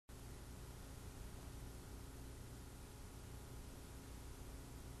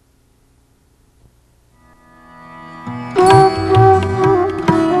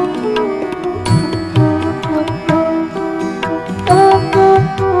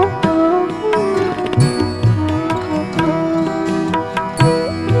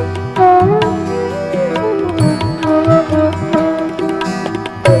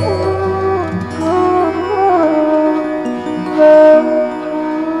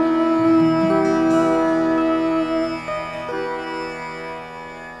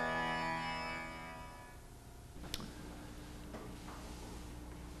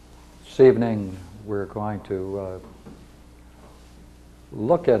evening we're going to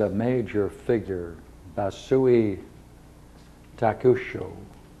look at a major figure, Bassui tokusho.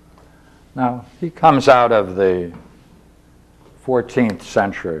 Now, he comes out of the 14th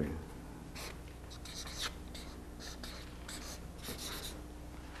century.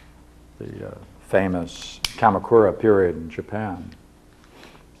 The famous Kamakura period in Japan.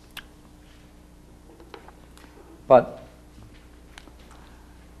 But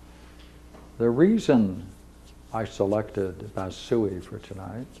the reason I selected bassui for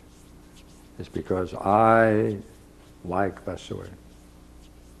tonight is because I like bassui.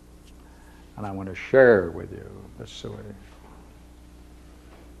 And I want to share with you bassui.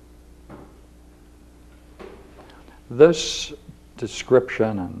 This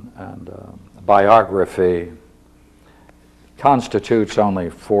description and biography constitutes only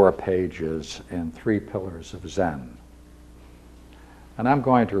 4 pages in 3 pillars of Zen. And I'm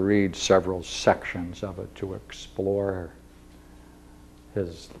going to read several sections of it to explore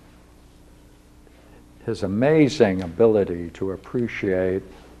his amazing ability to appreciate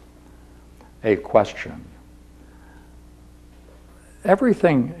a question.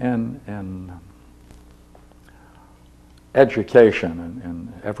 Everything in education,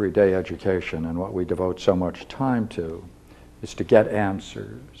 in everyday education, and what we devote so much time to, is to get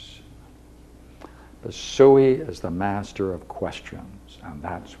answers. Bassui is the master of questions, and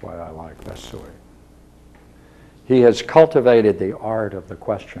that's why I like bassui. He has cultivated the art of the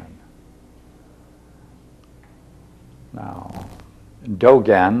question. Now,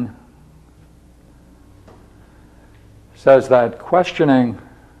 Dogen says that questioning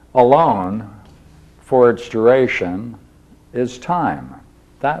alone for its duration is time.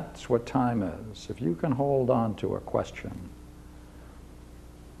 That's what time is. If you can hold on to a question,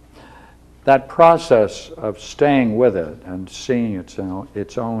 that process of staying with it and seeing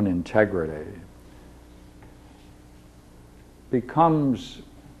its own integrity becomes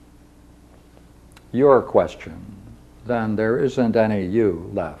your question, then there isn't any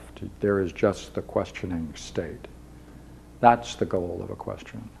you left. There is just the questioning state. That's the goal of a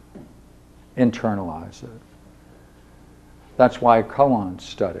question. Internalize it. That's why koan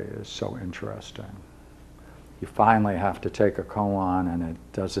study is so interesting. You finally have to take a koan, and it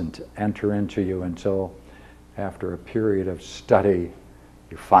doesn't enter into you until after a period of study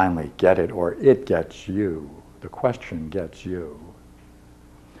you finally get it, or it gets you. The question gets you.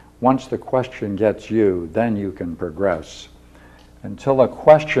 Once the question gets you, then you can progress. Until a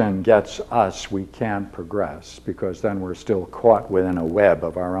question gets us, we can't progress, because then we're still caught within a web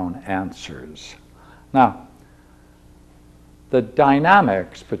of our own answers. Now, the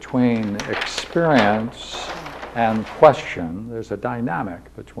dynamics between experience and question, there's a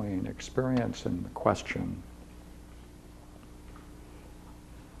dynamic between experience and question.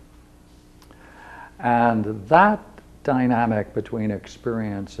 And that dynamic between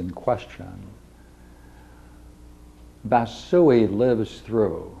experience and question, Bassui lives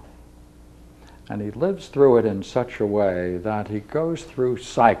through. And he lives through it in such a way that he goes through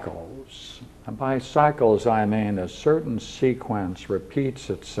cycles. And by cycles, I mean a certain sequence repeats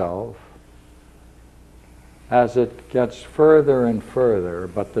itself as it gets further and further,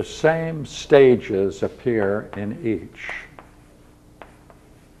 but the same stages appear in each.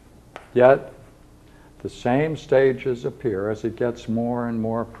 Yet, the same stages appear as it gets more and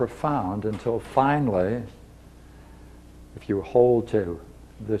more profound until finally, if you hold to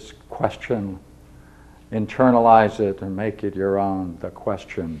this question, internalize it and make it your own, the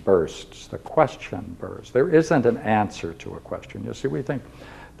question bursts. The question bursts. There isn't an answer to a question. You see, we think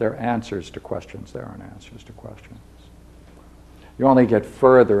there are answers to questions. There aren't answers to questions. You only get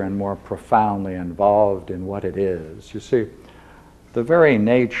further and more profoundly involved in what it is. You see, the very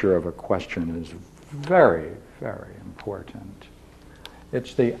nature of a question is very, very important.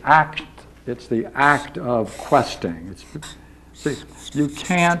 It's the act of questing. See, you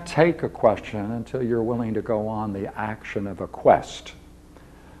can't take a question until you're willing to go on the action of a quest.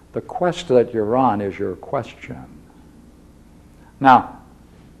 The quest that you're on is your question. Now,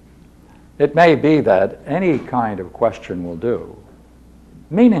 it may be that any kind of question will do.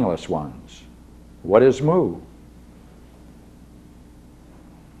 Meaningless ones. What is mu?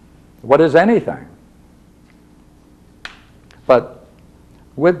 What is anything? But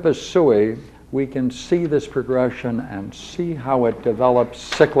with Bassui, we can see this progression and see how it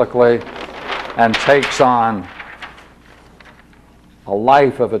develops cyclically and takes on a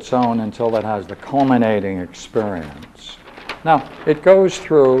life of its own until it has the culminating experience. Now, it goes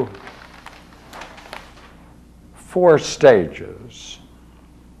through 4 stages.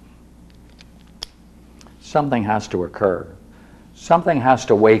 Something has to occur. something has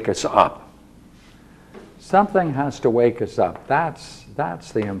to wake us up. Something has to wake us up. That's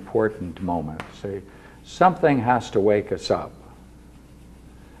the important moment, see? Something has to wake us up.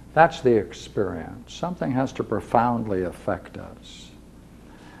 That's the experience. Something has to profoundly affect us.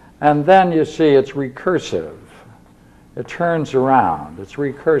 And then you see it's recursive. It turns around. It's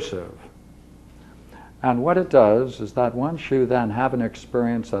recursive. And what it does is that once you then have an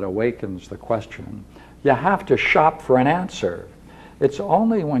experience that awakens the question, you have to shop for an answer. It's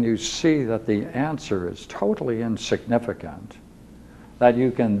only when you see that the answer is totally insignificant that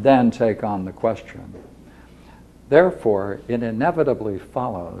you can then take on the question. Therefore, it inevitably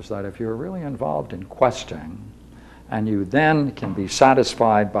follows that if you're really involved in questing, and you then can be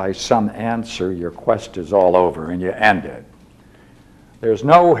satisfied by some answer, your quest is all over and you end it. There's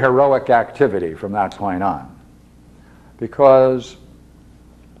no heroic activity from that point on, because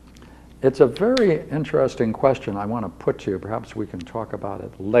it's a very interesting question I want to put to you. Perhaps we can talk about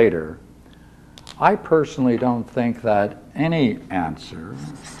it later. I personally don't think that any answer,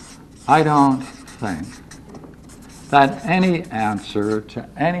 that any answer to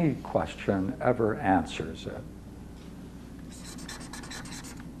any question ever answers it.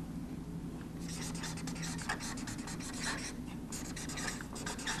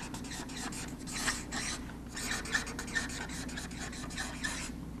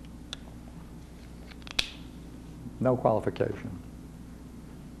 No qualification.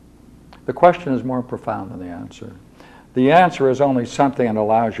 The question is more profound than the answer. The answer is only something that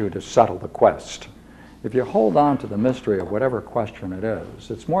allows you to settle the quest. If you hold on to the mystery of whatever question it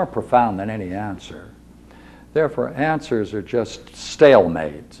is, it's more profound than any answer. Therefore, answers are just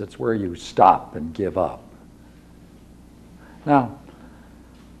stalemates. It's where you stop and give up. Now,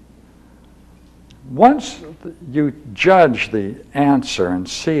 once you judge the answer and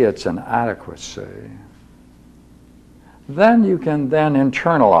see its inadequacy, then you can then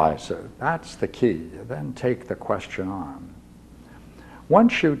internalize it. That's the key. You then take the question on.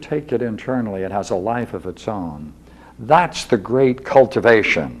 Once you take it internally, it has a life of its own. That's the great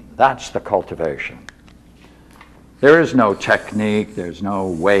cultivation. That's the cultivation. There is no technique. There's no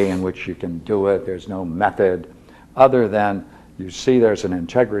way in which you can do it. There's no method other than you see there's an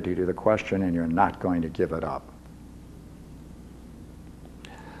integrity to the question and you're not going to give it up.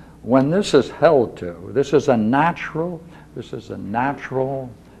 When this is held to, this is a natural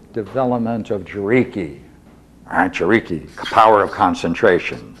development of jiriki. All right, jiriki, power of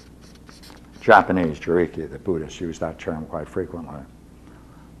concentration. Japanese jiriki, the Buddhists use that term quite frequently.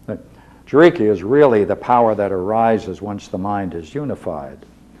 But jiriki is really the power that arises once the mind is unified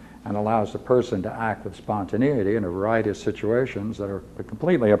and allows the person to act with spontaneity in a variety of situations that are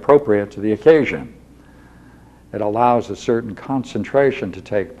completely appropriate to the occasion. It allows a certain concentration to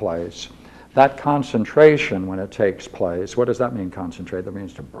take place. That concentration, when it takes place, what does that mean, concentrate? That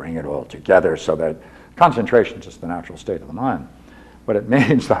means to bring it all together so that concentration is just the natural state of the mind. What it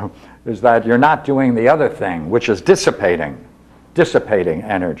means, though, is that you're not doing the other thing, which is dissipating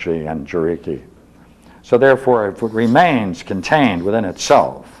energy and jiriki. So therefore, if it remains contained within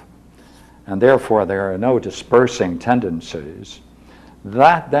itself, and therefore there are no dispersing tendencies,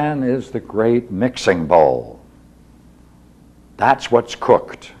 that then is the great mixing bowl. That's what's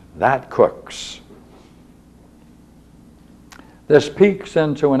cooked. That cooks. This peaks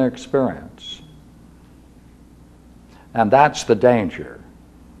into an experience. And that's the danger.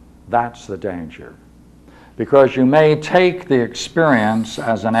 That's the danger. Because you may take the experience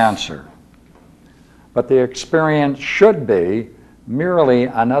as an answer, but the experience should be merely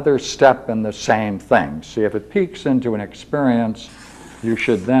another step in the same thing. See, if it peaks into an experience, you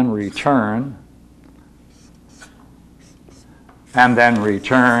should then return, and then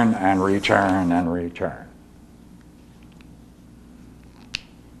return, and return, and return.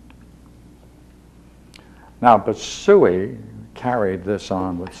 Now, Bassui carried this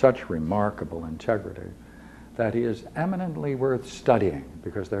on with such remarkable integrity that he is eminently worth studying,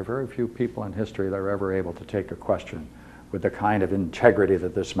 because there are very few people in history that are ever able to take a question with the kind of integrity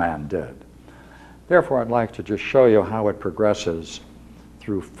that this man did. Therefore, I'd like to just show you how it progresses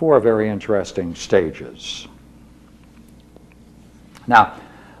through 4 very interesting stages. Now,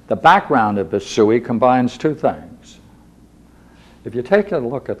 the background of Bassui combines 2 things. If you take a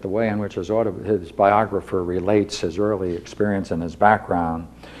look at the way in which his biographer relates his early experience and his background,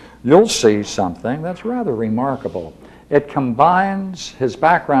 you'll see something that's rather remarkable. It combines, his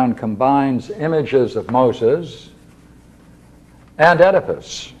background combines images of Moses and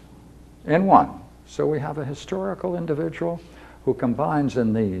Oedipus in one. So we have a historical individual who combines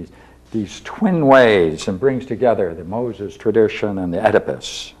in these twin ways and brings together the Moses tradition and the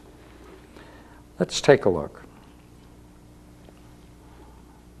Oedipus. Let's take a look.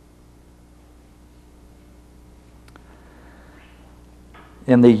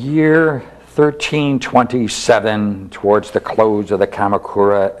 In the year 1327, towards the close of the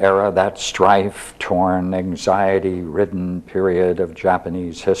Kamakura era, that strife-torn, anxiety-ridden period of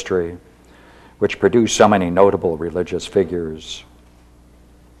Japanese history, which produced so many notable religious figures,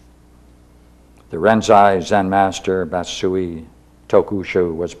 the Renzai Zen master Bassui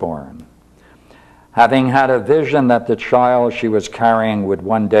Tokusho was born. Having had a vision that the child she was carrying would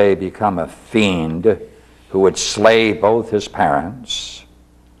one day become a fiend who would slay both his parents,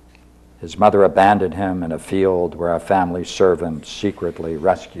 his mother abandoned him in a field where a family servant secretly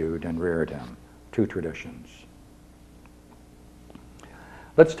rescued and reared him. Two traditions.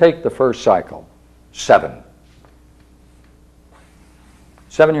 Let's take the first cycle, 7.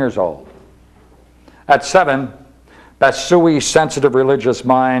 7 years old. At 7, Basui's sensitive religious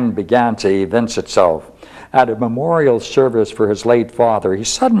mind began to evince itself. At a memorial service for his late father, he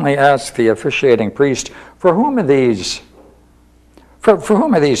suddenly asked the officiating priest, for whom are these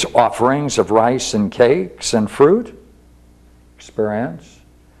offerings of rice and cakes and fruit? Experience.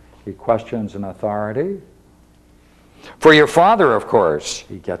 He questions an authority. For your father, of course.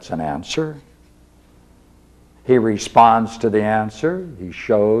 He gets an answer. He responds to the answer. He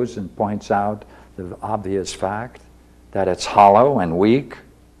shows and points out the obvious fact that it's hollow and weak.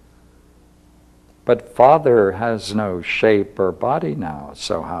 But father has no shape or body now,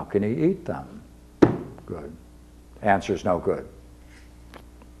 so how can he eat them? Good. Answer's no good.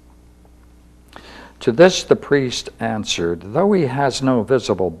 To this the priest answered, though he has no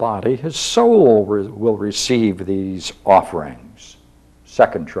visible body, his soul will receive these offerings.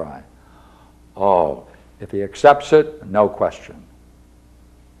 Second try. Oh, if he accepts it, no question.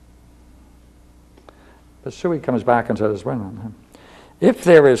 Basui comes back and says, wait a minute. If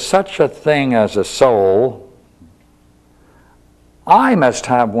there is such a thing as a soul, I must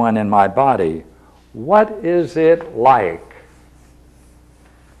have one in my body. What is it like?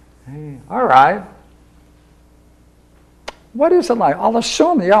 Hey, all right. What is it like? I'll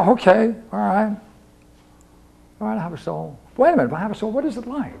assume, yeah, okay, all right. All right, I have a soul. Wait a minute, if I have a soul, what is it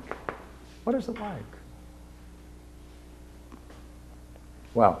like? What is it like?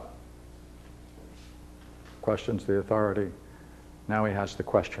 Well, questions the authority. Now he has the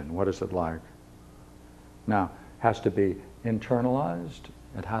question, what is it like? Now, it has to be internalized.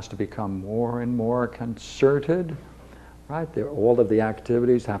 It has to become more and more concerted, right? All of the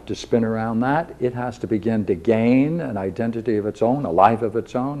activities have to spin around that. It has to begin to gain an identity of its own, a life of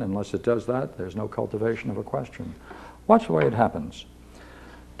its own. Unless it does that, there's no cultivation of a question. Watch the way it happens.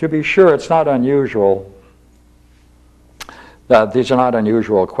 To be sure, it's not unusual. These are not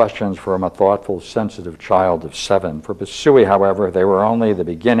unusual questions from a thoughtful, sensitive child of 7. For Basui, however, they were only the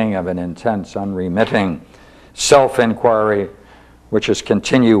beginning of an intense, unremitting self-inquiry which has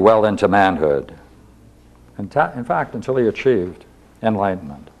continued well into manhood. In fact, until he achieved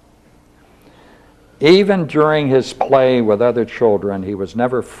enlightenment. Even during his play with other children, he was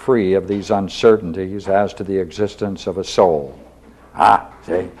never free of these uncertainties as to the existence of a soul.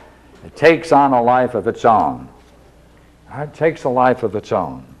 See? It takes on a life of its own. It takes a life of its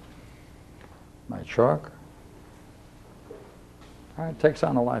own. My truck? It takes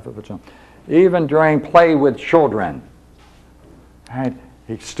on a life of its own. Even during play with children,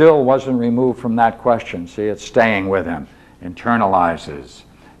 he still wasn't removed from that question. See, it's staying with him, internalizes.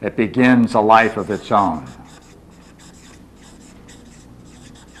 It begins a life of its own.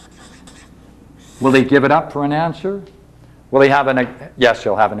 Will he give it up for an answer? Will he have yes,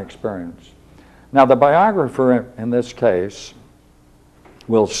 he'll have an experience. Now, the biographer in this case,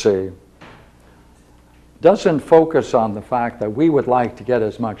 we'll see, doesn't focus on the fact that we would like to get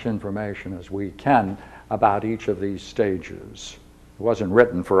as much information as we can about each of these stages. It wasn't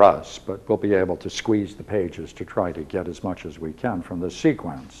written for us, but we'll be able to squeeze the pages to try to get as much as we can from the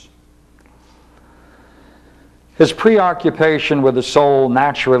sequence. His preoccupation with the soul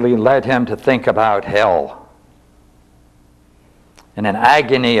naturally led him to think about hell. In an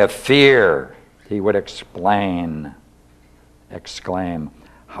agony of fear, he would exclaim,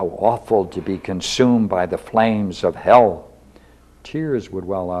 how awful to be consumed by the flames of hell. Tears would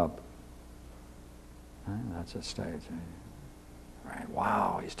well up. That's a stage. Right?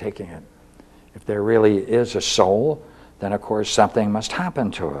 Wow, he's taking it. If there really is a soul, then of course something must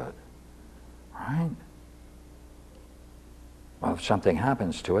happen to it. Right? Well, if something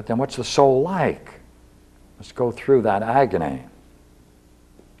happens to it, then what's the soul like? Let's go through that agony.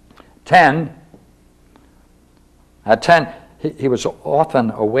 10. At 10, he was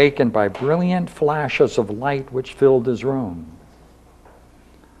often awakened by brilliant flashes of light which filled his room,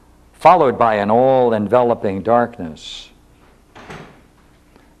 followed by an all-enveloping darkness.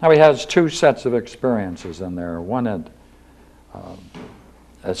 Now he has two sets of experiences in there. One at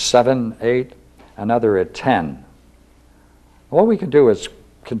at 7, 8, another at 10. What we can do is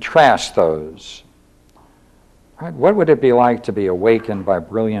contrast those. Right? What would it be like to be awakened by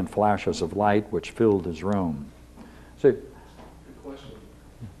brilliant flashes of light which filled his room? See, Good question.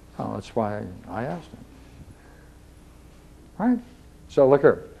 oh, that's why I asked him. Right? So look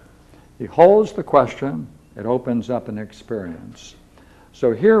here. He holds the question. It opens up an experience.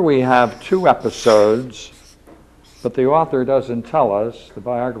 So here we have two episodes, but the author doesn't tell us, the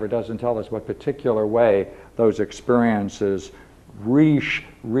biographer doesn't tell us what particular way those experiences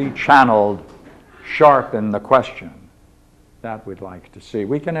rechanneled, sharpen the question. That we'd like to see.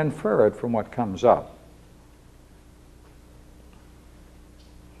 We can infer it from what comes up.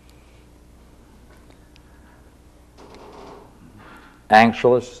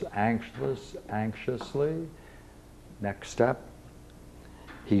 Anxiously. Next step.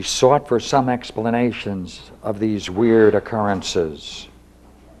 He sought for some explanations of these weird occurrences.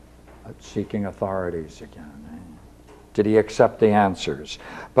 Seeking authorities again. Did he accept the answers?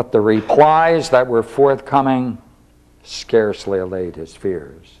 But the replies that were forthcoming scarcely allayed his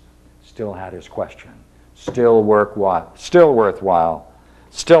fears. Still had his question. Still worthwhile.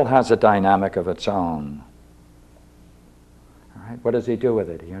 Still has a dynamic of its own. All right, what does he do with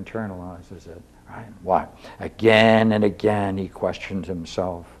it? He internalizes it. Right? What? Again and again he questioned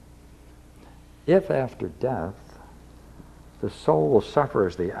himself. If after death the soul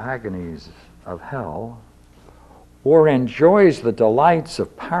suffers the agonies of hell or enjoys the delights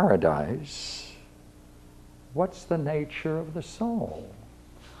of paradise, what's the nature of the soul?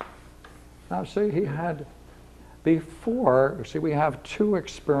 Now see, he had before, see, we have two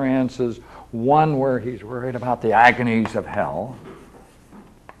experiences, one where he's worried about the agonies of hell,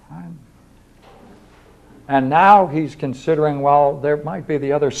 right? And now he's considering, well, there might be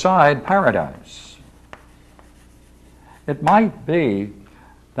the other side, paradise. It might be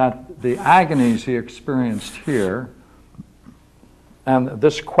that the agonies he experienced here, and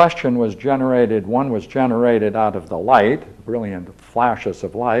this question was generated, one was generated out of the light, brilliant flashes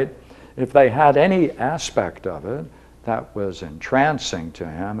of light. If they had any aspect of it that was entrancing to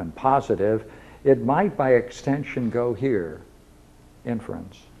him and positive, it might by extension go here,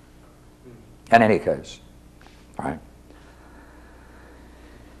 inference. In any case, right?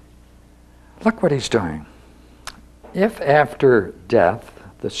 Look what he's doing. If after death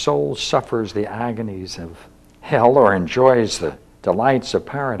the soul suffers the agonies of hell or enjoys the delights of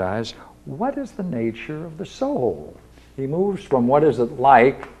paradise, what is the nature of the soul? He moves from what is it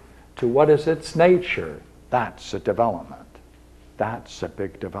like to what is its nature. That's a development. That's a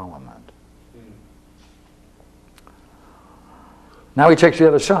big development. Now he takes the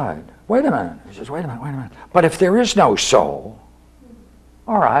other side. Wait a minute. He says, wait a minute. But if there is no soul,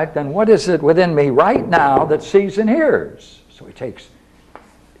 all right, then what is it within me right now that sees and hears? So he takes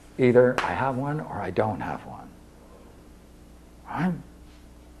either I have one or I don't have one. Right?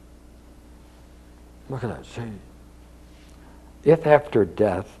 Look at that. See? If after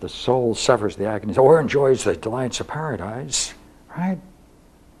death the soul suffers the agonies or enjoys the delights of paradise, right?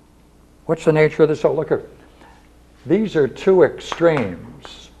 What's the nature of the soul? Look at these are two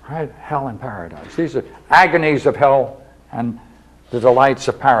extremes, right? Hell and paradise. These are agonies of hell and the delights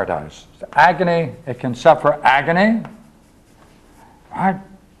of paradise. The agony, it can suffer agony, right?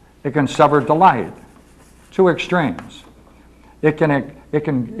 It can suffer delight. Two extremes. It can,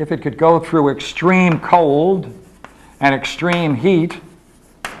 if it could go through extreme cold and extreme heat,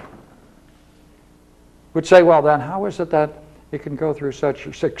 would say, well, then how is it that it can go through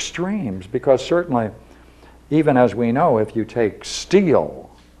such extremes? Because certainly, even as we know, if you take steel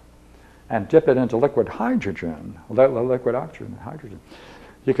and dip it into liquid hydrogen, liquid oxygen, hydrogen,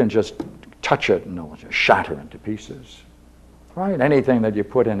 you can just touch it and it'll just shatter into pieces. Right? Anything that you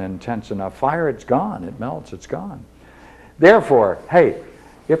put in intense enough fire, it's gone. It melts, it's gone. Therefore, hey,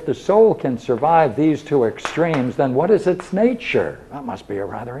 if the soul can survive these two extremes, then what is its nature? That must be a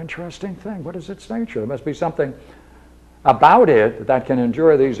rather interesting thing. What is its nature? There must be something about it that can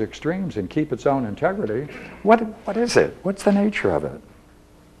endure these extremes and keep its own integrity. What is it? What's the nature of it?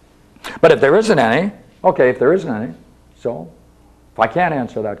 But if there isn't any, okay, if there isn't any, so if I can't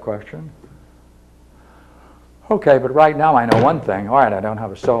answer that question, okay, but right now I know one thing. All right, I don't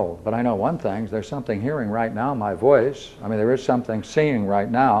have a soul, but I know one thing. There's something hearing right now, my voice. I mean, there is something seeing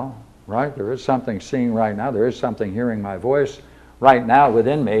right now, right? There is something seeing right now. There is something hearing my voice right now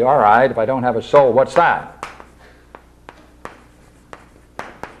within me. All right, if I don't have a soul, what's that?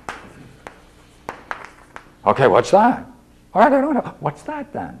 Okay, what's that? All right, I don't know. What's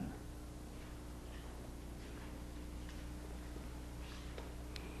that then?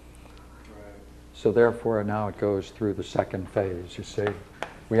 So therefore, now it goes through the second phase, you see.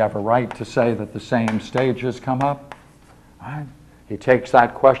 we have a right to say that the same stages come up. Right? He takes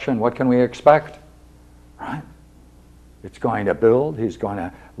that question, what can we expect? Right? It's going to build, he's going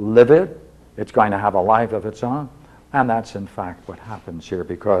to live it, it's going to have a life of its own. And that's in fact what happens here,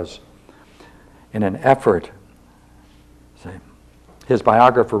 because in an effort, see, his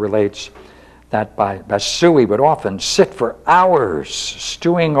biographer relates that bassui would often sit for hours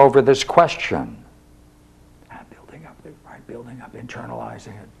stewing over this question, building up,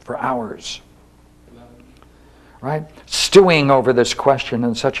 internalizing it for hours. Right? Stewing over this question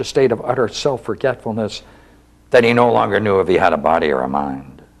in such a state of utter self-forgetfulness that he no longer knew if he had a body or a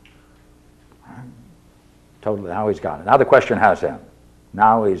mind. Right? Totally, now he's got it. Now the question has him.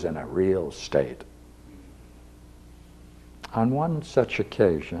 Now he's in a real state. On one such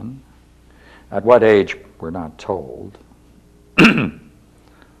occasion, at what age we're not told,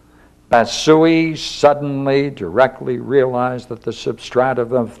 bassui suddenly, directly realized that the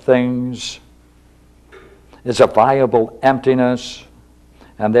substratum of things is a viable emptiness,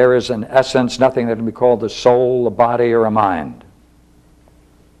 and there is in essence nothing that can be called a soul, a body, or a mind.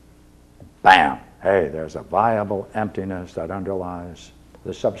 Bam! Hey, there's a viable emptiness that underlies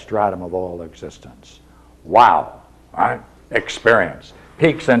the substratum of all existence. Wow! Right? Experience.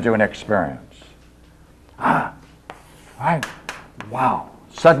 Peeks into an experience. Right? Wow.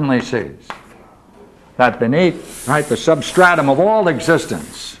 Suddenly sees that beneath, right, the substratum of all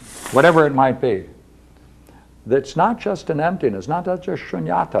existence, whatever it might be, it's not just an emptiness, not just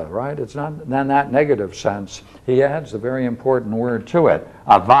shunyata, right? It's not in that negative sense. He adds a very important word to it,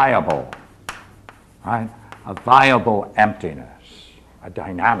 a viable, right? A viable emptiness, a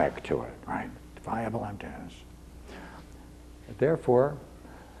dynamic to it, right? Viable emptiness. Therefore,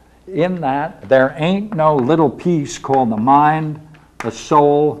 in that, there ain't no little piece called the mind, the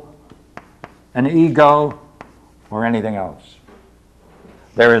soul, an ego, or anything else.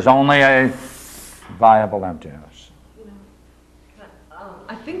 There is only a viable emptiness.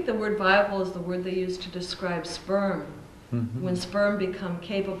 I think the word viable is the word they use to describe sperm. Mm-hmm. When sperm become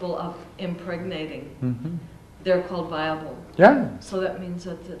capable of impregnating, mm-hmm. they're called viable. Yeah. So that means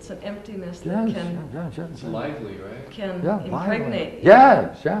that it's an emptiness that It's lively, right? Can impregnate.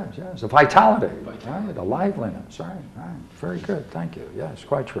 Yes. A vitality. Right? A liveliness. Right. Very good. Thank you. Yes,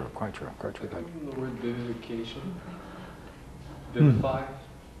 quite true. Quite true. I think the word vivification. Vivify.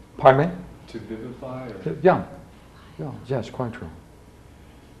 Pardon me? To vivify. Or Yeah. Yes, quite true.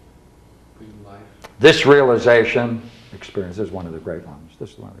 Breathe life. This realization experience is one of the great ones.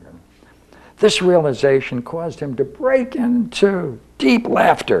 This is one of the great ones. This realization caused him to break into deep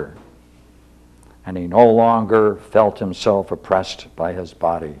laughter, and he no longer felt himself oppressed by his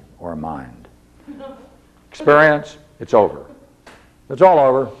body or mind. Experience, it's over. It's all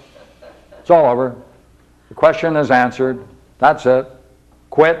over. It's all over. The question is answered. That's it.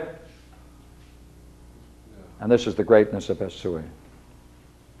 Quit. And this is the greatness of bassui.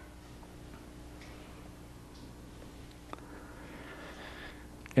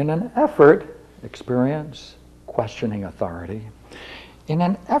 In an effort, experience, questioning authority, in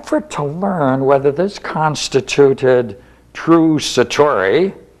an effort to learn whether this constituted true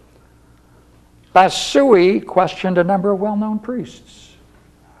satori, bassui questioned a number of well-known priests.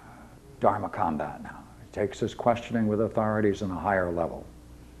 Dharma combat now. He takes his questioning with authorities on a higher level.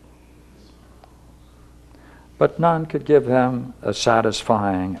 But none could give him a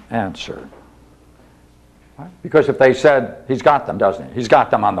satisfying answer. Because if they said, he's got them, doesn't he? He's got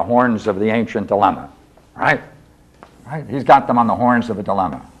them on the horns of the ancient dilemma, right? He's got them on the horns of a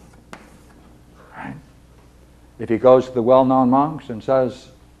dilemma, right? If he goes to the well-known monks and says,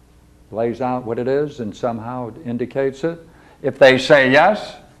 lays out what it is and somehow indicates it, if they say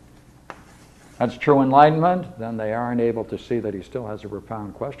yes, that's true enlightenment, then they aren't able to see that he still has a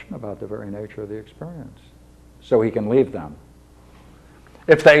profound question about the very nature of the experience. So he can leave them.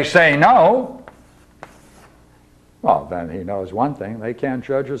 If they say no, well, then he knows one thing, they can't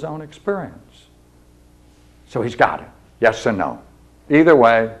judge his own experience. So he's got it, yes and no. Either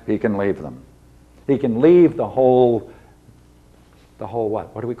way, he can leave them. He can leave the whole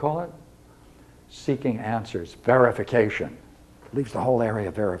what? What do we call it? Seeking answers, verification. Leaves the whole area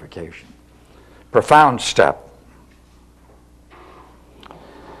of verification. Profound step.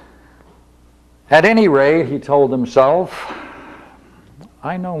 At any rate, he told himself,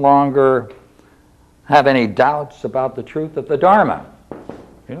 I no longer have any doubts about the truth of the Dharma.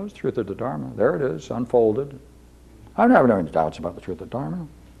 He knows the truth of the Dharma. There it is, unfolded. I don't have any doubts about the truth of the Dharma.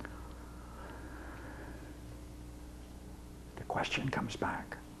 The question comes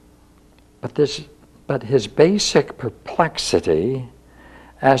back. But his basic perplexity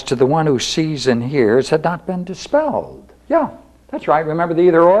as to the one who sees and hears had not been dispelled. Yeah, That's right, remember the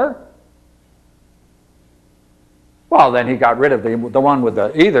either or? Well, then he got rid of the one with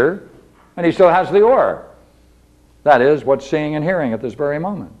the either, and he still has the or. That is, what's seeing and hearing at this very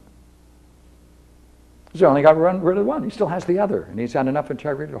moment. He's only got rid of one. He still has the other, and he's had enough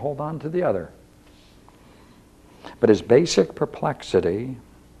integrity to hold on to the other. But his basic perplexity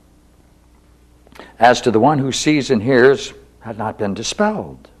as to the one who sees and hears had not been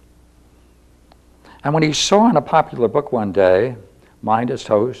dispelled. And when he saw in a popular book one day, mind as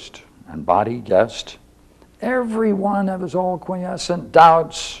host and body guest, every one of his all quiescent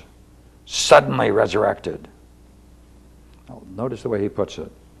doubts suddenly resurrected. Now, notice the way he puts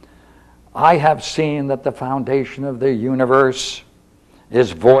it. I have seen that the foundation of the universe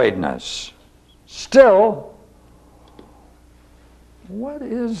is voidness. Still, what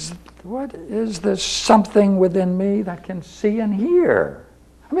is this something within me that can see and hear?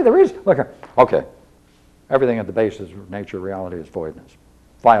 I mean, there is, look, okay, everything at the basis of nature, reality is voidness.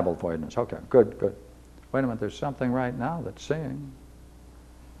 Viable voidness, okay, good, good. Wait a minute, there's something right now that's seeing.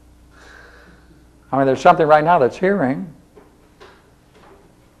 I mean, there's something right now that's hearing.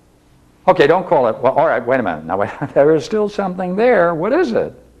 Okay, don't call it, well, all right, wait a minute. Now, wait, there is still something there. What is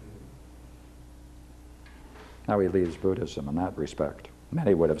it? Now he leaves Buddhism in that respect.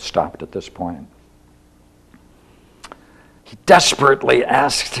 Many would have stopped at this point. He desperately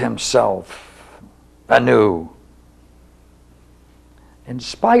asked himself anew, in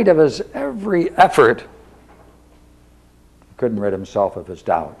spite of his every effort, he couldn't rid himself of his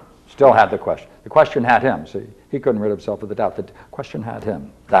doubt. Still had the question. The question had him. See, he couldn't rid himself of the doubt. The question had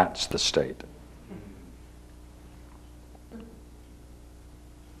him. That's the state.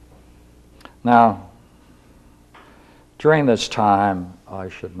 Now, during this time, I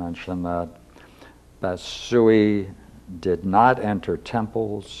should mention that Bassui did not enter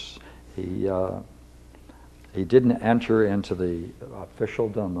temples. He didn't enter into the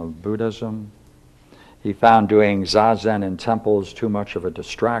officialdom of Buddhism. He found doing zazen in temples too much of a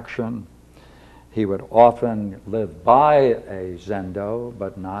distraction. He would often live by a zendo,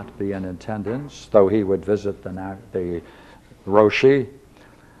 but not be in attendance, though he would visit the roshi.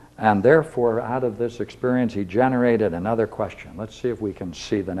 And therefore, out of this experience, he generated another question. Let's see if we can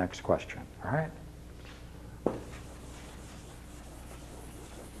see the next question, all right?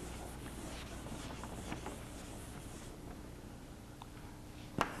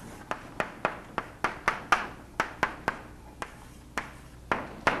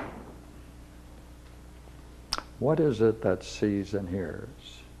 What is it that sees and hears?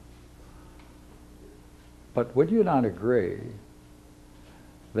 But would you not agree,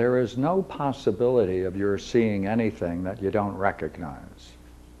 there is no possibility of your seeing anything that you don't recognize?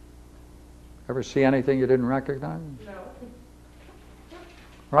 Ever see anything you didn't recognize? No.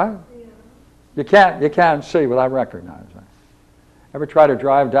 Right? Yeah. You can't see without recognizing. Ever try to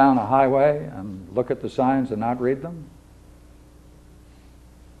drive down a highway and look at the signs and not read them?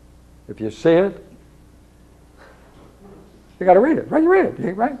 If you see it, you got to read it, right? You read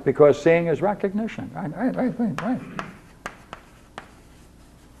it, right? Because seeing is recognition, right.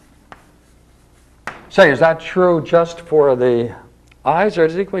 Say, is that true just for the eyes, or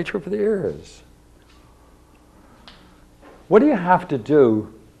is it equally true for the ears? What do you have to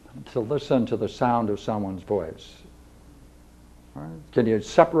do to listen to the sound of someone's voice? Right? Can you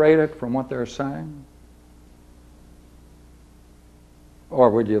separate it from what they're saying? Or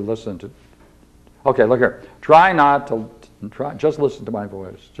would you listen to... Okay, look here. Try not to... just listen to my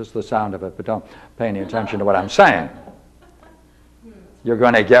voice, just the sound of it, but don't pay any attention to what I'm saying. You're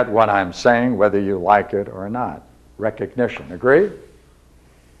going to get what I'm saying whether you like it or not. Recognition. Agree?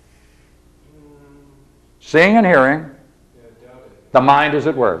 Seeing and hearing, the mind is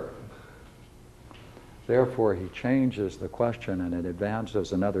at work. Therefore, he changes the question and it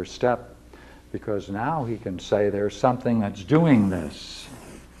advances another step, because now he can say there's something that's doing this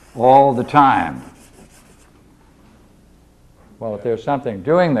all the time. Well, if there's something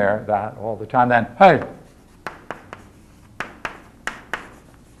doing that all the time, then, hey,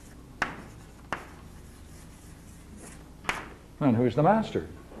 then who's the master?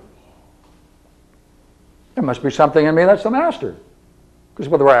 There must be something in me that's the master. Because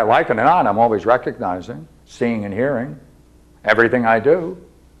whether I like it or not, I'm always recognizing, seeing and hearing everything I do.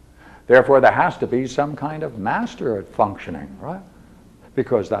 Therefore, there has to be some kind of master at functioning, right?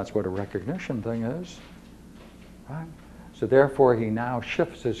 Because that's what a recognition thing is, right? So therefore, he now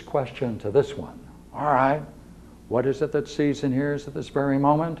shifts his question to this one. All right, what is it that sees and hears at this very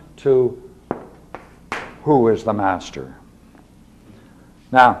moment? To who is the master?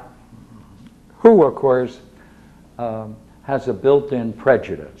 Now, who, of course, has a built-in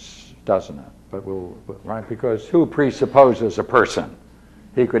prejudice, doesn't it? but right, because who presupposes a person?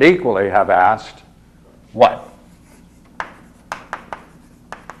 He could equally have asked, what?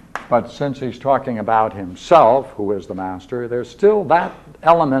 But since he's talking about himself, who is the master, there's still that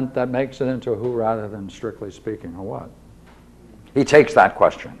element that makes it into who rather than strictly speaking a what. He takes that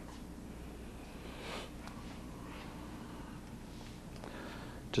question.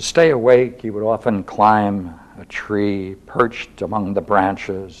 To stay awake, he would often climb a tree perched among the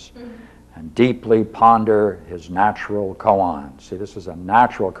branches and deeply ponder his natural koan. See, this is a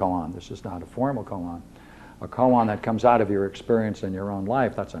natural koan. This is not a formal koan. A koan that comes out of your experience in your own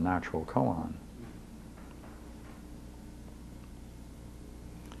life, that's a natural koan.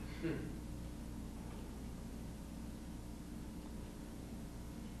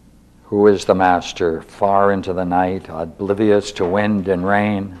 Who is the master? Far into the night, oblivious to wind and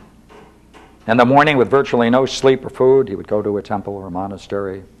rain. In the morning, with virtually no sleep or food, he would go to a temple or a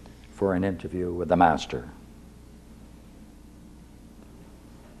monastery for an interview with the master.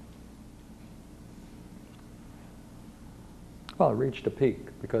 Well, it reached a peak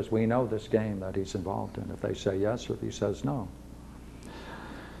because we know this game that he's involved in, if they say yes or if he says no.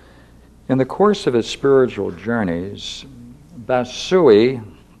 In the course of his spiritual journeys, Bassui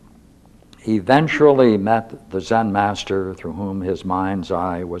eventually met the Zen master through whom his mind's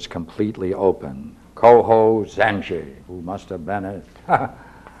eye was completely open, Koho Zenji, who must have been it.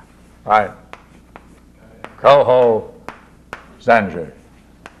 Right. Koho Zenji.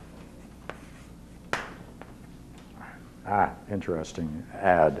 Interesting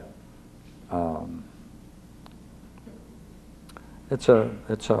ad.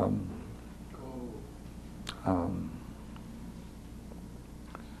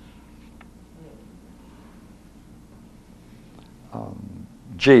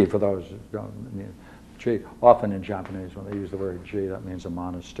 Ji, for those who don't mean ji. Often in Japanese, when they use the word ji, that means a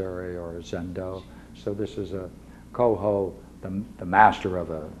monastery or a zendo. So this is a koho, the master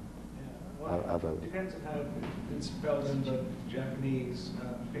of a. It depends on how it's spelled in the Japanese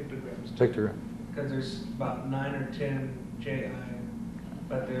pictograms. Pictogram. Because there's about 9 or 10 JI,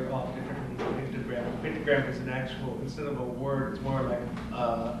 but they're all different in pictogram. Pictogram is an actual, instead of a word, it's more like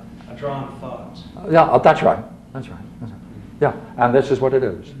a drawn thought. Yeah, that's right. That's right. That's right. Yeah, and this is what it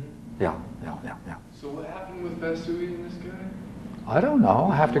is. Mm-hmm. Yeah. So what happened with Bassui and this guy? I don't know.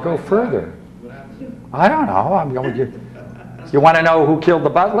 I have to go further. What happened? I don't know. I'm going. You want to know who killed the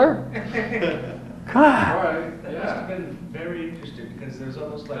butler? God. All right. That must have been very interesting because there's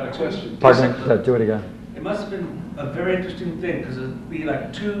almost like a question. Pardon me? Do it again. It must have been a very interesting thing because it'd be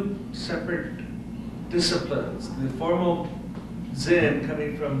like two separate disciplines. The formal Zen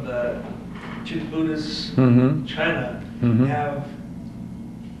coming from the Chin Buddhist China have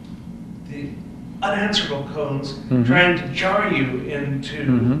the unanswerable koans trying to jar you into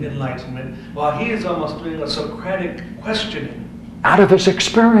enlightenment, while he is almost doing a Socratic questioning. Out of his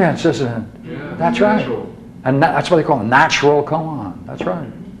experience, isn't it? Yeah. That's Natural. right. And that's what they call a natural koan. That's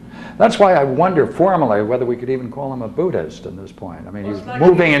right. That's why I wonder formally whether we could even call him a Buddhist at this point. I mean, Well, he's it's like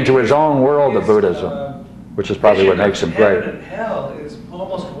moving into his own world of his, Buddhism, which is probably what makes him Heaven great. and hell is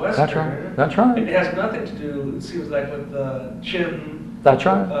almost Western. That's right. That's right. It has nothing to do, it seems like, with the Chin That's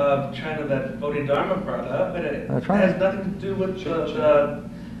right. of China that Bodhidharma brought up, but it That's right. has nothing to do with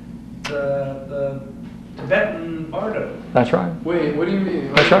the Tibetan Bardo. That's right. Wait, what do you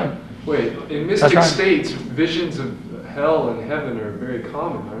mean? That's right. Wait, in That's mystic right. states, visions of hell and heaven are very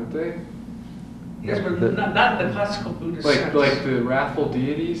common, aren't they? Yes, but not in the classical Buddhist sense. Like the wrathful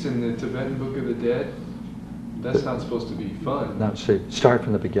deities in the Tibetan Book of the Dead? That's not supposed to be fun. Now, see, start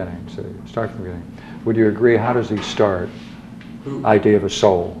from the beginning. See, start from the beginning. Would you agree? How does he start? Who? Idea of a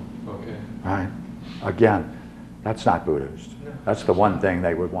soul. Okay. Right? Again, that's not Buddhist. No. That's the one thing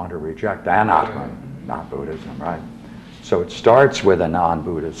they would want to reject. Anatman, not Buddhism, right? So it starts with a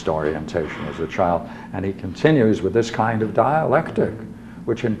non-Buddhist orientation as a child, and he continues with this kind of dialectic,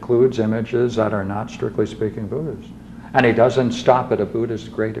 which includes images that are not strictly speaking Buddhist. And he doesn't stop at a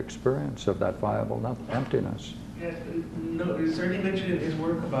Buddhist great experience of that viable emptiness. Yes, no, is there any mention in his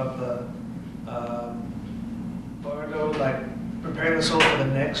work about the Bardo, like preparing the soul for the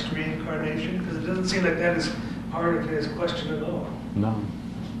next reincarnation? Because it doesn't seem like that is part of his question at all. No.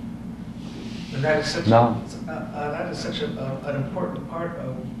 And that is such, No. an important part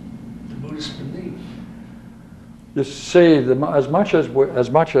of the Buddhist belief. You see, as much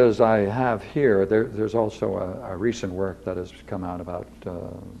as I have here, there's also a recent work that has come out about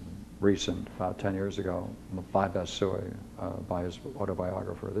 10 years ago, by Bassui, by his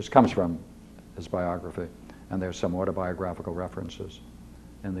autobiographer. This comes from his biography, and there's some autobiographical references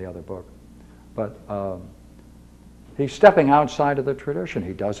in the other book. But He's stepping outside of the tradition.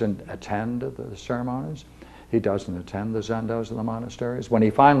 He doesn't attend the ceremonies. He doesn't attend the zendos of the monasteries. When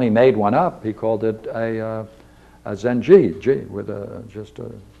he finally made one up, he called it a zenji, with just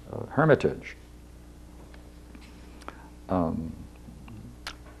a hermitage.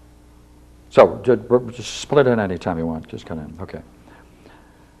 So just split it anytime you want. Just cut in. Okay.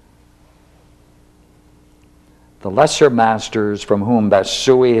 The lesser masters from whom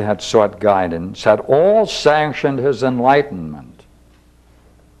Bassui had sought guidance had all sanctioned his enlightenment.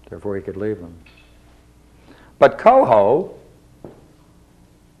 Therefore, he could leave them. But Koho,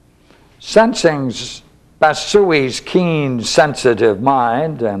 sensing Bassui's keen, sensitive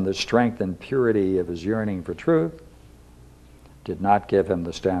mind and the strength and purity of his yearning for truth, did not give him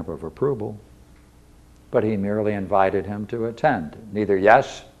the stamp of approval, but he merely invited him to attend, neither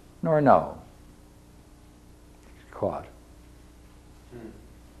yes nor no. Caught.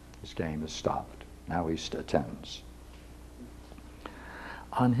 His game is stopped. Now he attends.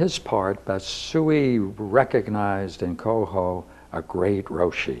 On his part, Bassui recognized in Koho a great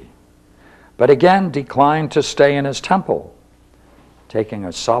Roshi, but again declined to stay in his temple, taking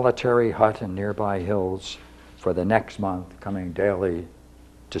a solitary hut in nearby hills for the next month, coming daily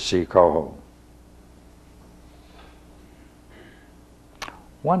to see Koho.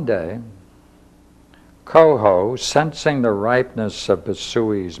 One day, Koho, sensing the ripeness of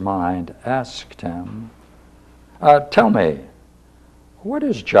Bassui's mind, asked him, tell me, what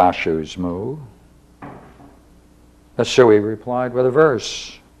is Jashu's mu? Bassui replied with a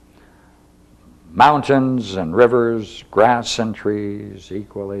verse. Mountains and rivers, grass and trees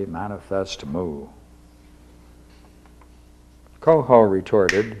equally manifest mu. Koho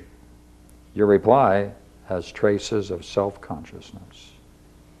retorted, your reply has traces of self-consciousness.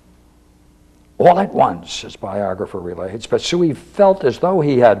 All at once, his biographer relates, Bassui felt as though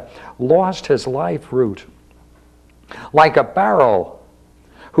he had lost his life root, like a barrel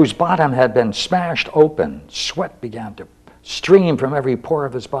whose bottom had been smashed open. Sweat began to stream from every pore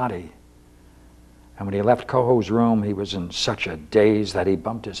of his body. And when he left Koho's room, he was in such a daze that he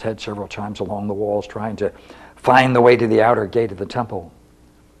bumped his head several times along the walls, trying to find the way to the outer gate of the temple.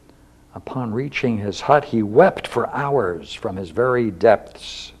 Upon reaching his hut, he wept for hours from his very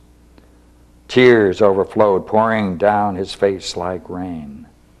depths. Tears overflowed, pouring down his face like rain.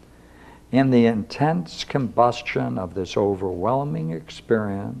 In the intense combustion of this overwhelming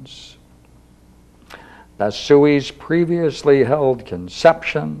experience, Bassui's previously held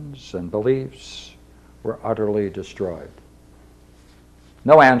conceptions and beliefs were utterly destroyed.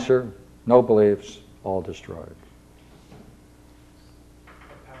 No answer, no beliefs, all destroyed.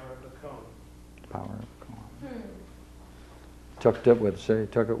 The power of the cone. Power of the cone. Took it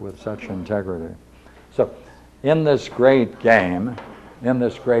with such integrity. So, in this great game, when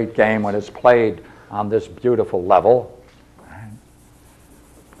it's played on this beautiful level, right,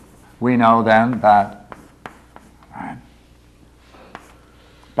 we know then that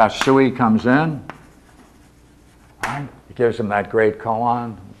Bassui comes in, right, he gives him that great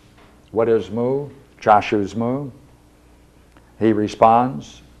koan. What is mu? Jashu's mu. He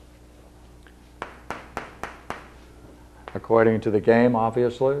responds according to the game,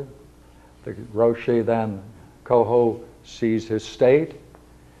 obviously. The Roshi then, Koho, sees his state,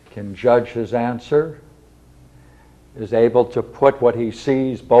 can judge his answer, is able to put what he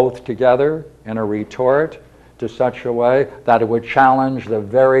sees both together in a retort to such a way that it would challenge the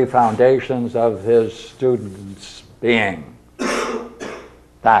very foundations of his student's being.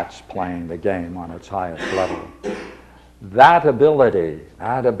 That's playing the game on its highest level. That ability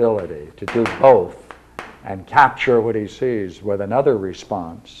to do both and capture what he sees with another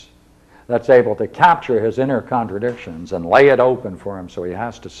response that's able to capture his inner contradictions and lay it open for him so he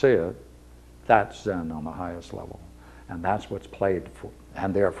has to see it, that's Zen on the highest level. And that's what's played for.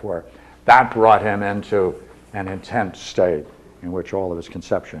 And therefore, that brought him into an intense state in which all of his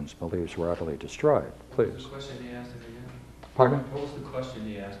conceptions, beliefs were utterly destroyed. Please. What was the question he asked him again? Pardon? What was the question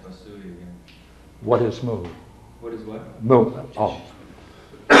he asked Bassui again? What is mu? What is what? Mu. Oh.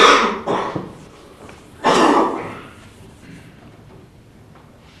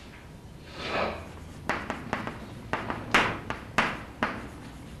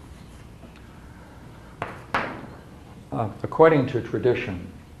 According to tradition,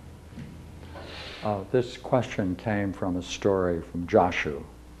 this question came from a story from Jashu.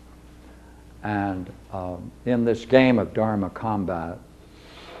 And in this game of Dharma combat,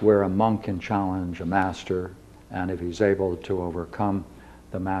 where a monk can challenge a master, and if he's able to overcome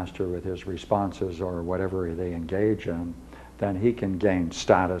the master with his responses or whatever they engage in, then he can gain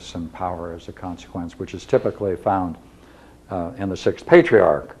status and power as a consequence, which is typically found in the sixth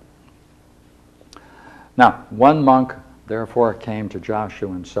patriarch. Now, one monk therefore came to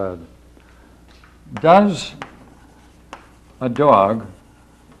Joshua and said, does a dog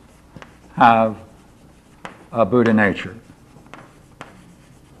have a Buddha nature?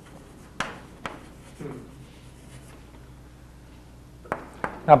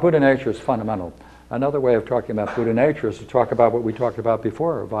 Now, Buddha nature is fundamental. Another way of talking about Buddha nature is to talk about what we talked about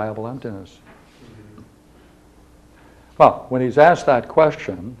before, viable emptiness. Well, when he's asked that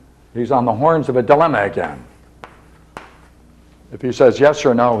question, he's on the horns of a dilemma again. If he says yes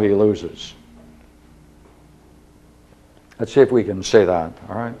or no, he loses. Let's see if we can say that,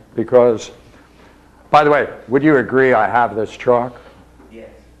 all right? Because, by the way, would you agree I have this chalk? Yes.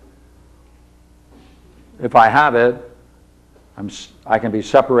 If I have it, I can be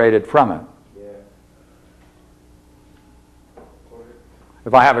separated from it. Yeah.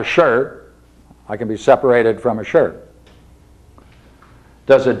 If I have a shirt, I can be separated from a shirt.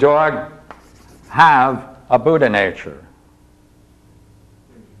 Does a dog have a Buddha nature?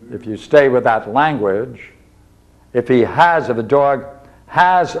 If you stay with that language, if the dog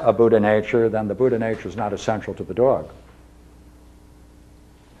has a Buddha nature, then the Buddha nature is not essential to the dog.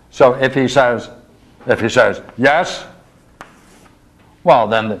 So if he says yes, well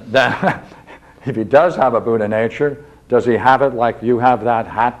then if he does have a Buddha nature, does he have it like you have that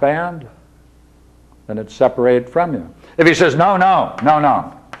hat band? Then it's separated from you. If he says no,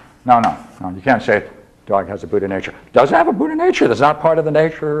 you can't say dog has a Buddha nature. Does it have a Buddha nature? That's not part of the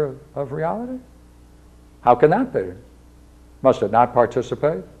nature of reality? How can that be? Must it not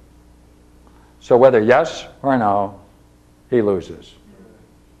participate? So whether yes or no, he loses.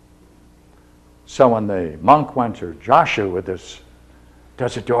 So when the monk went to Joshua with this,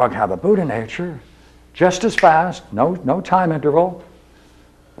 does a dog have a Buddha nature? Just as fast, no time interval.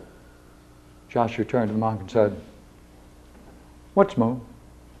 Joshua turned to the monk and said, what's moo?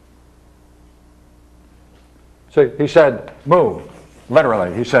 So he said, moo.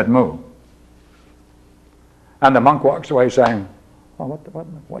 Literally, he said moo. And the monk walks away saying, well,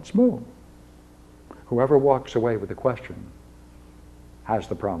 what's moo? Whoever walks away with the question has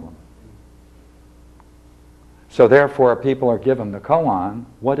the problem. So therefore, people are given the koan,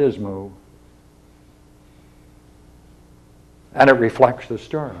 what is moo? And it reflects the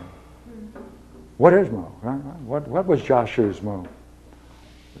story. What is moo? What was Joshua's moo?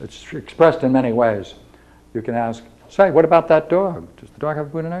 It's expressed in many ways. You can ask, say, what about that dog? Does the dog have a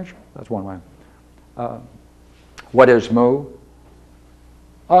Buddha nature? That's one way. What is moo?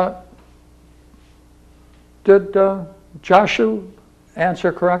 Did Joshua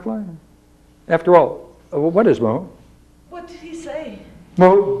answer correctly? After all, what is moo? What did he say?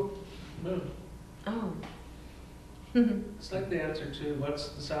 Moo. Move. Oh. It's like the answer to what's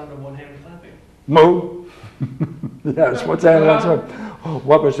the sound of one hand clapping? Moo. Yes, what's that?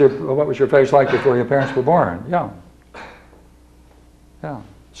 What was your face like before your parents were born? Yeah. Yeah.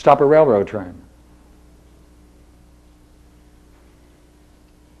 Stop a railroad train.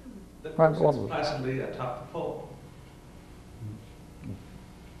 The Right, crow sits placidly atop the pole.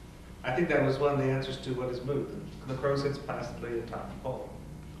 I think that was one of the answers to what is moved. The crow sits placidly atop the pole.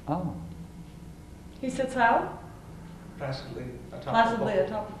 Oh. He sits how? Placidly atop Placidly the pole.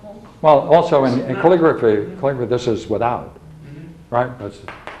 atop the pole. Well, also in calligraphy, this is without, Mhm. right? That's,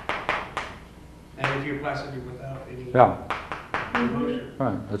 And if you're placidly without any yeah, emotion.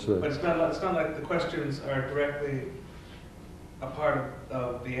 right. That's But the. it's not like the questions are directly a part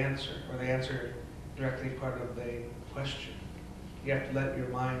of the answer, or the answer directly part of the question. You have to let your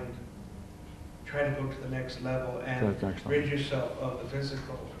mind try to go to the next level and To the next level. rid yourself of the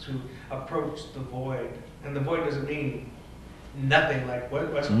physical to approach the void. And the void doesn't mean nothing like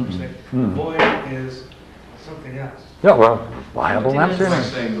what Westerners say. The void is something else. Yeah, well, viable Emptiness. Is it like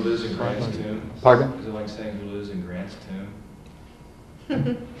emptiness. saying who lives in Grant's tomb? Pardon? Is it like saying who lives in Grant's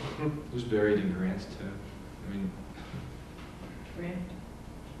tomb? Who's buried in Grant's tomb? I mean,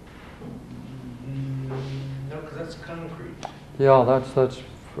 No, because that's concrete. Yeah, that's.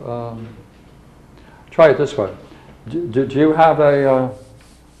 Try it this way. Do you have a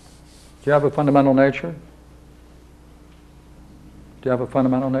fundamental nature? Do you have a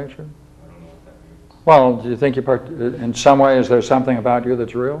fundamental nature? I don't know what that means. Well, do you think in some way, is there something about you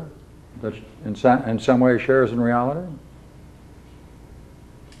that's real? That in some way shares in reality?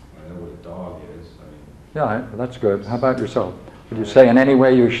 I know what a dog is. I mean, Yeah, that's good. How about yourself? Would you say in any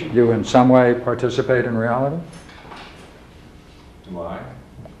way you in some way participate in reality? do I?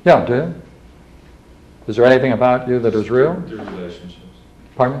 Yeah, do you? Is there anything about you that is real? Through relationships.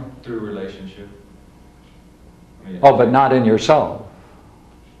 Pardon me? Through relationship. I mean, Oh, but not in yourself.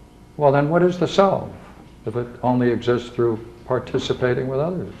 Well, then what is the self if it only exists through participating with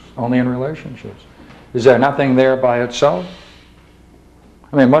others, only in relationships? Is there nothing there by itself?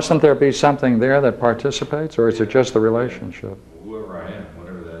 I mean, mustn't there be something there that participates, or is it just the relationship? Whoever I am,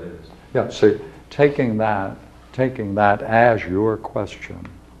 whatever that is. Yeah, see, taking that as your question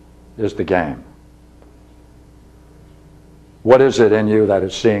is the game. What is it in you that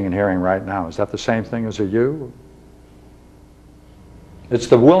is seeing and hearing right now? Is that the same thing as a you? It's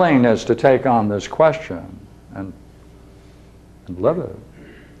the willingness to take on this question and live it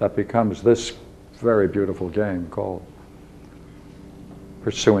that becomes this very beautiful game called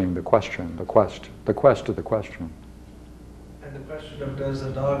pursuing the question, the quest of the question. And the question of, does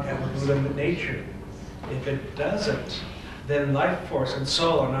the dog have a Buddha nature? If it doesn't, then life force and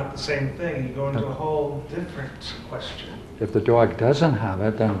soul are not the same thing. You go into a whole different question. If the dog doesn't have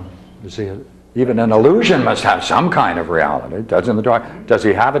it, then is he even an illusion must have some kind of reality. Doesn't the dog? Does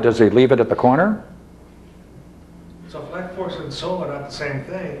he have it? Does he leave it at the corner? So if life force and soul are not the same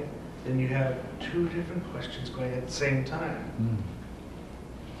thing, then you have two different questions going at the same time.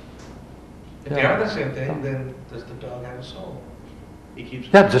 If they are the same thing, then does the dog have a soul? He keeps.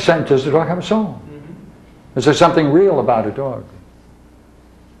 Yeah, it's the same. Does the dog have a soul? Is there something real about a dog?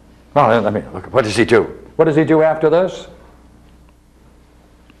 Well, let me look. What does he do? What does he do after this?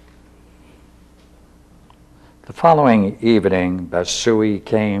 The following evening, Bassui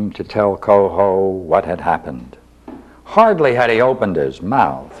came to tell Koho what had happened. Hardly had he opened his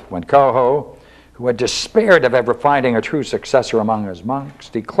mouth when Koho, who had despaired of ever finding a true successor among his monks,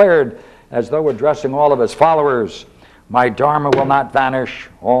 declared, as though addressing all of his followers, "My Dharma will not vanish.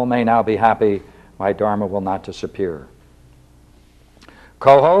 All may now be happy. My Dharma will not disappear."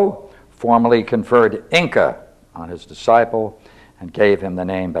 Koho formally conferred Inca on his disciple and gave him the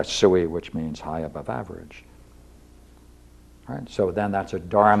name Bassui, which means high above average. All right, so then that's a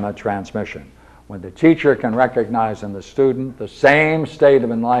Dharma transmission. When the teacher can recognize in the student the same state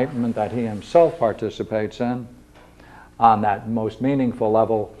of enlightenment that he himself participates in on that most meaningful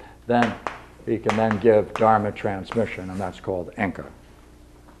level, then he can then give Dharma transmission, and that's called Inca.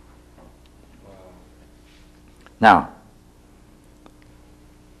 Now,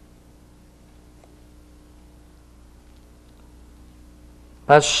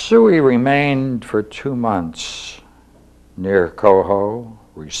 Bassui remained for 2 months near Koho,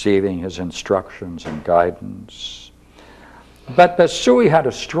 receiving his instructions and guidance. But Bassui had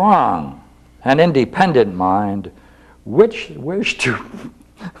a strong and independent mind which wished to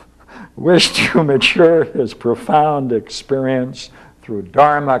mature his profound experience through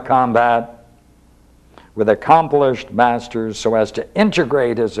Dharma combat with accomplished masters so as to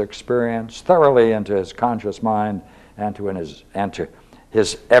integrate his experience thoroughly into his conscious mind and to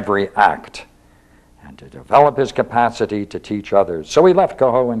his every act, and to develop his capacity to teach others. So he left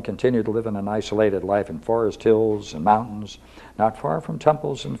Koho and continued to live in an isolated life in forest hills and mountains, not far from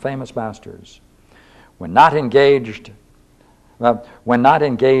temples and famous masters. When not engaging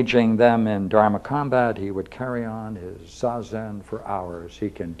them in Dharma combat, he would carry on his zazen for hours. He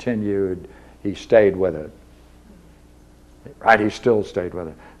continued, he stayed with it. Right, he still stayed with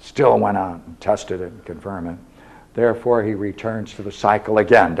it. Still went out and tested it and confirmed it. Therefore, he returns to the cycle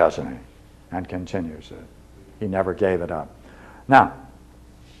again, doesn't he? And continues it. He never gave it up. Now,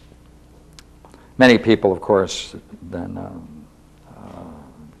 many people, of course, then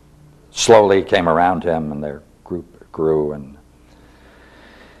slowly came around him, and their group grew, and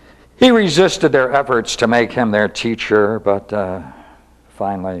he resisted their efforts to make him their teacher, but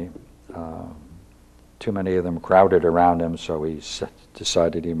finally, too many of them crowded around him, so he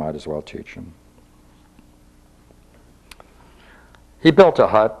decided he might as well teach them. He built a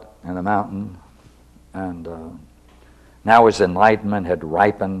hut in the mountain, and now his enlightenment had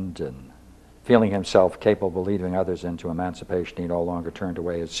ripened, and feeling himself capable of leading others into emancipation, he no longer turned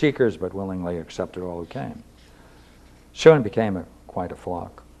away his seekers, but willingly accepted all who came. Soon became quite a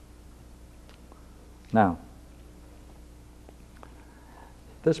flock. Now,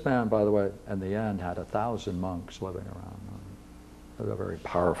 this man, by the way, in the end had 1,000 monks living around him. He was a very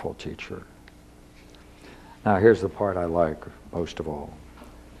powerful teacher. Now, here's the part I like most of all.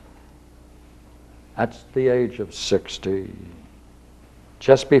 At the age of 60,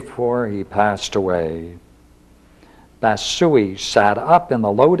 just before he passed away, Bassui sat up in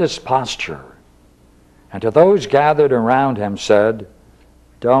the lotus posture, and to those gathered around him said,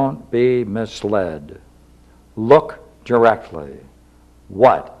 "Don't be misled. Look directly.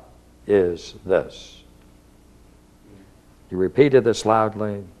 What is this?" He repeated this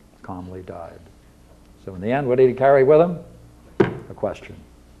loudly, calmly died. So in the end, what did he carry with him? A question.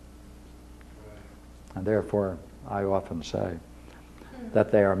 And therefore, I often say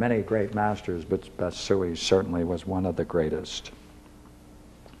that there are many great masters, but Bassui certainly was one of the greatest.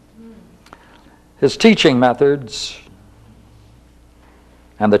 His teaching methods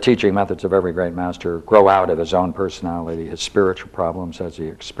and the teaching methods of every great master grow out of his own personality, his spiritual problems as he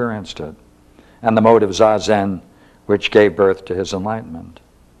experienced it, and the mode of Zazen which gave birth to his enlightenment.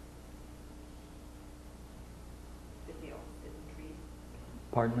 Did they all sit in trees?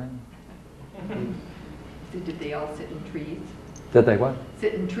 Pardon me? Did they all sit in trees? Did they what?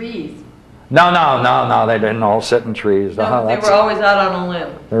 Sit in trees. No, they didn't all sit in trees. No, they were always out on a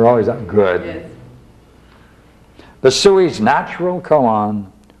limb. They were always out. Good. Yes. Basui's natural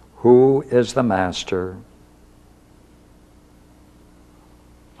koan, who is the master,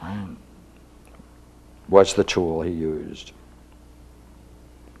 was the tool he used.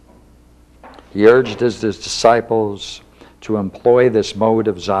 He urged his disciples to employ this mode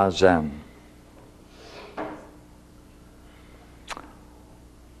of Zazen.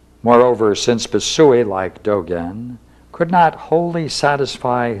 Moreover, since Basui, like Dogen, could not wholly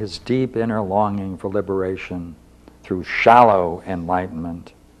satisfy his deep inner longing for liberation through shallow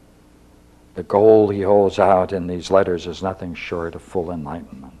enlightenment, the goal he holds out in these letters is nothing short of full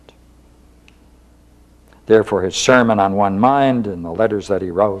enlightenment. Therefore, his sermon on one mind and the letters that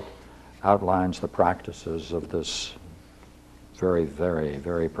he wrote outlines the practices of this very, very,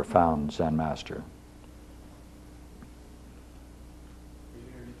 very profound Zen master.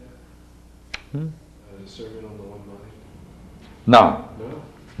 A sermon on the one mind? No,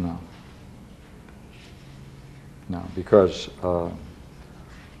 No? no, because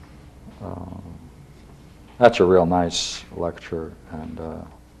that's a real nice lecture, and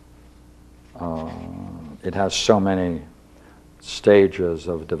it has so many stages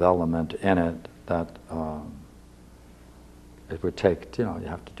of development in it that it would take, you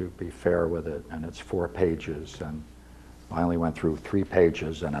have to be fair with it, and it's 4 pages, and I only went through 3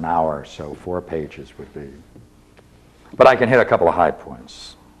 pages in an hour, so 4 pages would be. But I can hit a couple of high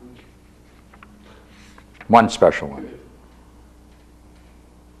points. One special one.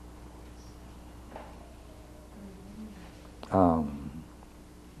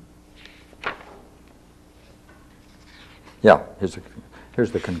 Yeah,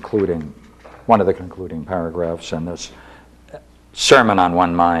 here's the concluding, one of the concluding paragraphs in this sermon on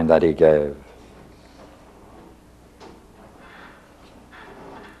one mind that he gave.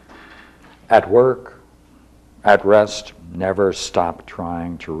 At work, at rest, never stop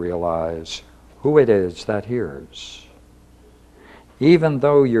trying to realize who it is that hears. Even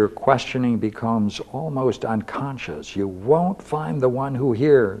though your questioning becomes almost unconscious, you won't find the one who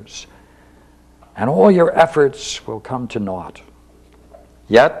hears, and all your efforts will come to naught.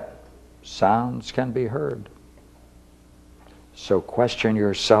 Yet, sounds can be heard. So question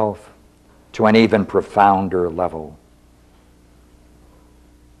yourself to an even profounder level.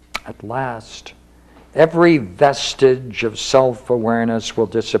 At last, every vestige of self-awareness will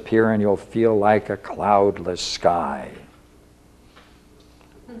disappear and you'll feel like a cloudless sky.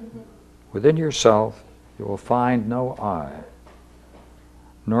 Within yourself, you will find no I,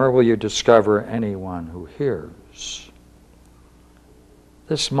 nor will you discover anyone who hears.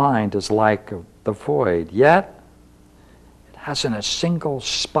 This mind is like the void, yet it hasn't a single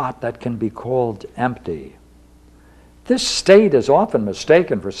spot that can be called empty. This state is often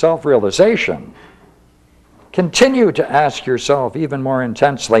mistaken for self-realization. Continue to ask yourself even more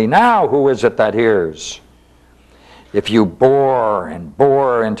intensely, now who is it that hears? If you bore and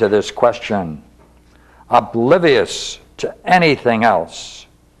bore into this question, oblivious to anything else,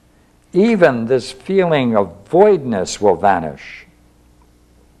 even this feeling of voidness will vanish,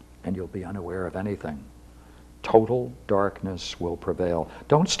 and you'll be unaware of anything. Total darkness will prevail.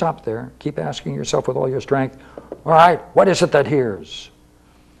 Don't stop there. Keep asking yourself with all your strength, all right, what is it that hears?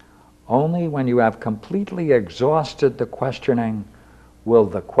 Only when you have completely exhausted the questioning will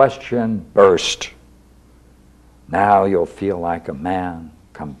the question burst. Now you'll feel like a man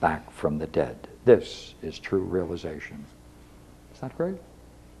come back from the dead. This is true realization. Is that great?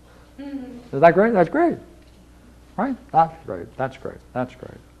 Mm-hmm. Is that great? That's great. Right? That's great. That's great. That's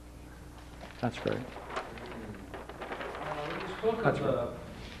great. That's great. You spoke of the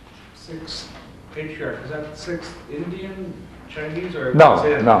 6 patriarchs. Is that 6 Indian, Chinese, or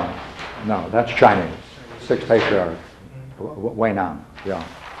Zen? No. That's Chinese. 6 patriarchs. Wei Nan. Yeah.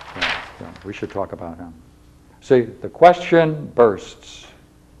 We should talk about him. See, the question bursts.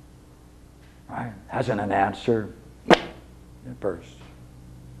 Right? Hasn't an answer. It bursts.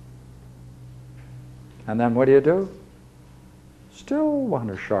 And then what do? Still want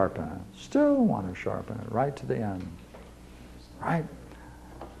to sharpen it. Still want to sharpen it right to the end. Right?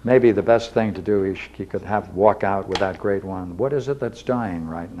 Maybe the best thing to do is he could walk out with that great one. What is it that's dying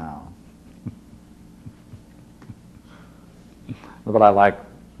right now? But I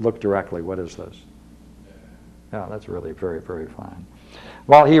look directly. What is this? Yeah, that's really very, very fine.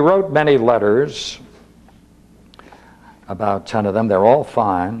 Well, he wrote many letters, about 10 of them. They're all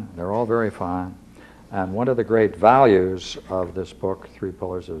fine. They're all very fine. And one of the great values of this book, Three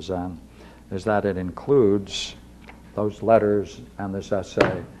Pillars of Zen, is that it includes those letters and this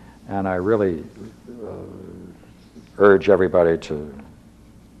essay. And I really urge everybody to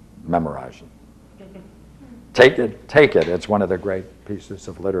memorize it. Take it. It's one of the great pieces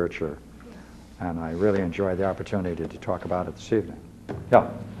of literature. And I really enjoyed the opportunity to talk about it this evening. Yeah.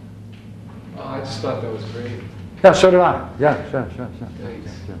 Oh, I just thought that was great. Yeah, so did I. Yeah, sure.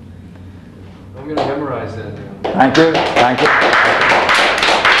 Thanks. I'm going to memorize that now. Thank you.